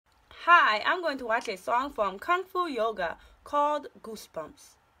Hi, I'm going to watch a song from Kung Fu Yoga called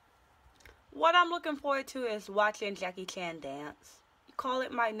Goosebumps. What I'm looking forward to is watching Jackie Chan dance. You call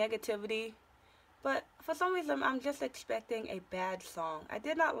it my negativity, but for some reason I'm just expecting a bad song. I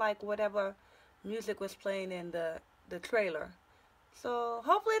did not like whatever music was playing in the trailer. So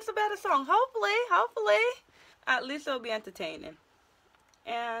hopefully it's a better song. Hopefully. At least it'll be entertaining.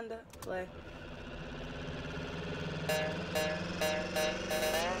 And play.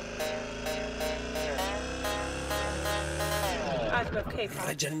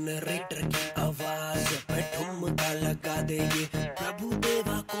 Generator की आवाज पे ठुमका लगा दे ये प्रभु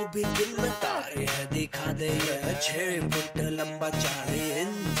देवा को भी दिल में तारे हैं दिखा दे ये 6 फुट लंबा 4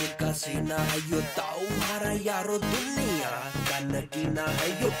 इंच का सीना है यो ताऊ मारा यारो दुनिया का नगीना है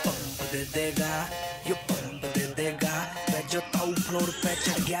यो पंप दे देगा मैं जो ताऊ फ्लोर पे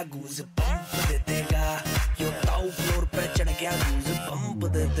चढ़ गया गूज पंप दे देगा यो ताऊ फ्लोर पे चढ़ गया गूज पंप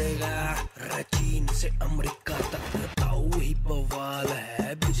दे देगा चीन से अमेरिका तक ताऊ ही बवाल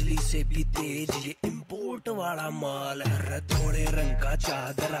है बिजली से भी तेज ये इंपोर्ट वाला माल है थोड़े रंग का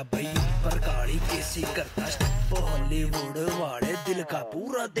चादरा भाई पर काली केसी करता स्टेप हॉलीवुड वाले दिल का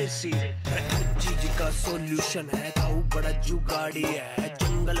पूरा देसी चीज का सॉल्यूशन है ताऊ बड़ा जुगाड़ी है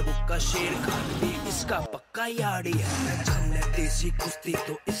जंगल बुक का शेर खान भी इसका पक्का यारी है हमने देसी कुश्ती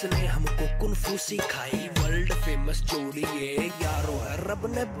तो इसने हमको कुनफू सिखाई वर्ल्ड फेमस जोड़ी ये यारो है रब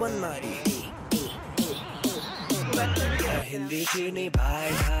ने बनाई हिंदी चीनी भाई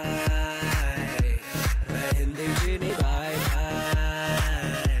हिंदी चीनी भाई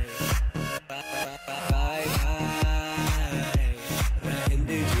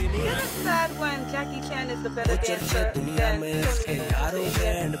हिंदी चीनी Sad when Jackie Chan is the better dancer दुनिया में इसके यारों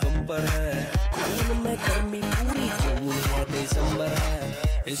बैंड बम्पर है खून में गर्मी पूरी जून है दिसंबर है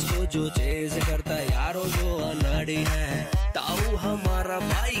इसको जो चेज करता यारों जो अनाड़ी है ताऊ हमारा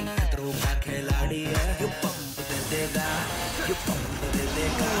भाई खतरों का खिलाड़ी है यो पंप दे देगा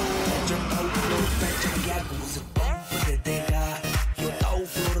जो ताऊ फ्लोर पे चढ़ गया गूज पंप दे देगा यो ताऊ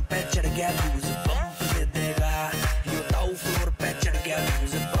फ्लोर पे चढ़ गया गूज पंप दे देगा यो ताऊ फ्लोर पे चढ़ गया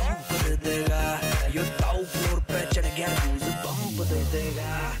गूज पंप दे देगा यो ताऊ फ्लोर पे चढ़ गया गूज पंप दे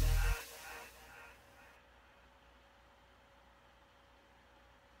देगा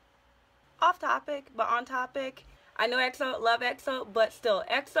Off topic, but on topic. I know EXO, love EXO, but still,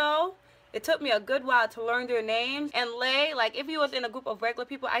 EXO, it took me a good while to learn their names. And Lay, like, if he was in a group of regular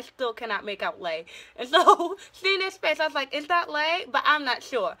people, I still cannot make out Lay. And so, seeing his face, I was like, is that Lay? But I'm not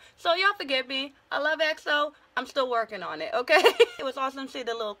sure. So, y'all forgive me. I love EXO. I'm still working on it, okay? It was awesome to see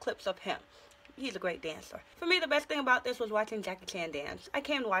the little clips of him. He's a great dancer. For me, the best thing about this was watching Jackie Chan dance. I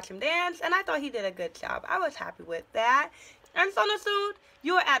came to watch him dance, and I thought he did a good job. I was happy with that. And Sonu Sood,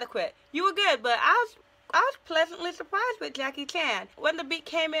 you were adequate. You were good, but I was pleasantly surprised with Jackie Chan. When the beat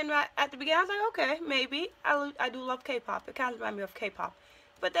came in right at the beginning, I was like, okay, maybe. I do love K-pop. It kind of reminds me of K-pop.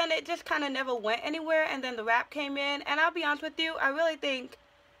 But then it just kind of never went anywhere, and then the rap came in. And I'll be honest with you, I really think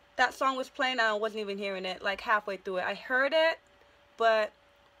that song was playing, and I wasn't even hearing it, like halfway through it. I heard it, but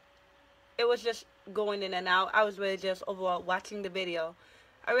it was just going in and out. I was really just overall watching the video.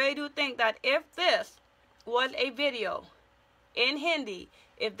 I really do think that if this was a video in Hindi,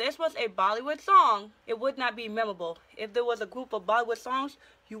 if this was a Bollywood song, it would not be memorable. If there was a group of Bollywood songs,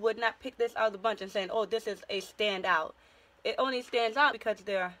 you would not pick this out of the bunch and saying, oh, this is a standout. It only stands out because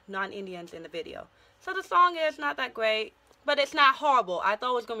there are non-Indians in the video. So the song is not that great, but it's not horrible. I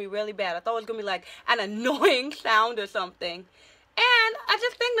thought it was going to be really bad. I thought it was going to be like an annoying sound or something. And I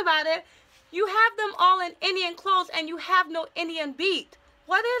just think about it. You have them all in Indian clothes and you have no Indian beat.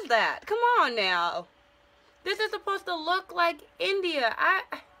 What is that? Come on now. This is supposed to look like India.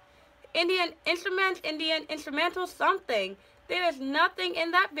 Indian instruments, Indian instrumental something. There is nothing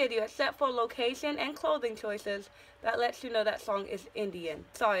in that video except for location and clothing choices that lets you know that song is Indian.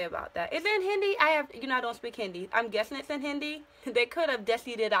 Sorry about that. Is it in Hindi? I don't speak Hindi. I'm guessing it's in Hindi. They could have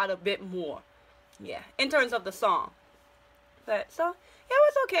decided it out a bit more. Yeah, in terms of the song. But so, yeah, it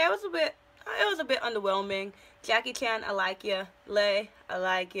was okay. It was a bit underwhelming. Jackie Chan, I like ya. Lay, I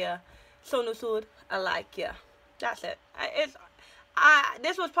like ya. Sonu Sood, I like ya. That's it.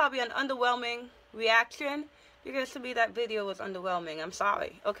 This was probably an underwhelming reaction because to me that video was underwhelming. I'm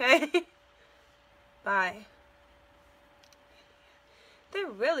sorry, okay? Bye. They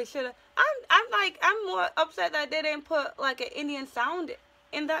really should have. I'm more upset that they didn't put like an Indian sound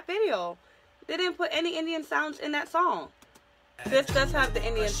in that video. They didn't put any Indian sounds in that song. This does have the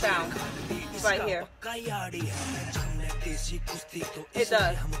Indian sound right here. It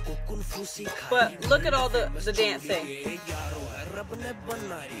does. But look at all the dancing.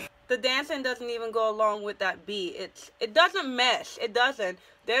 The dancing doesn't even go along with that beat. It doesn't mesh. It doesn't.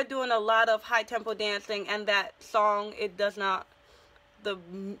 They're doing a lot of high tempo dancing, and that song, it does not. The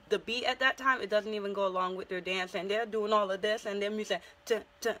beat at that time, it doesn't even go along with their dancing. They're doing all of this, and their music,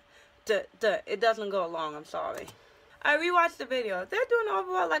 it doesn't go along. I'm sorry. I rewatched the video. They're doing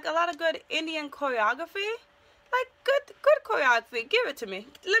overall like a lot of good Indian choreography. Like good choreography. Give it to me.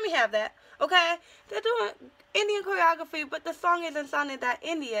 Let me have that. Okay? They're doing Indian choreography, but the song isn't sounding that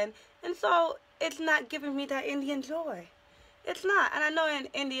Indian, and so it's not giving me that Indian joy. It's not. And I know in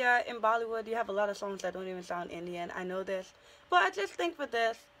India, in Bollywood, you have a lot of songs that don't even sound Indian. I know this. But I just think for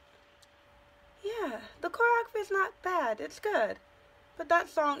this, yeah, the choreography is not bad. It's good. But that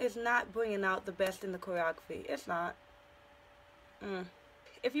song is not bringing out the best in the choreography. It's not.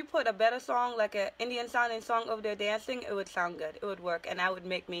 If you put a better song, like an Indian sounding song over their dancing, it would sound good. It would work, and that would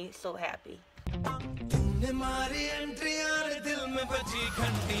make me so happy.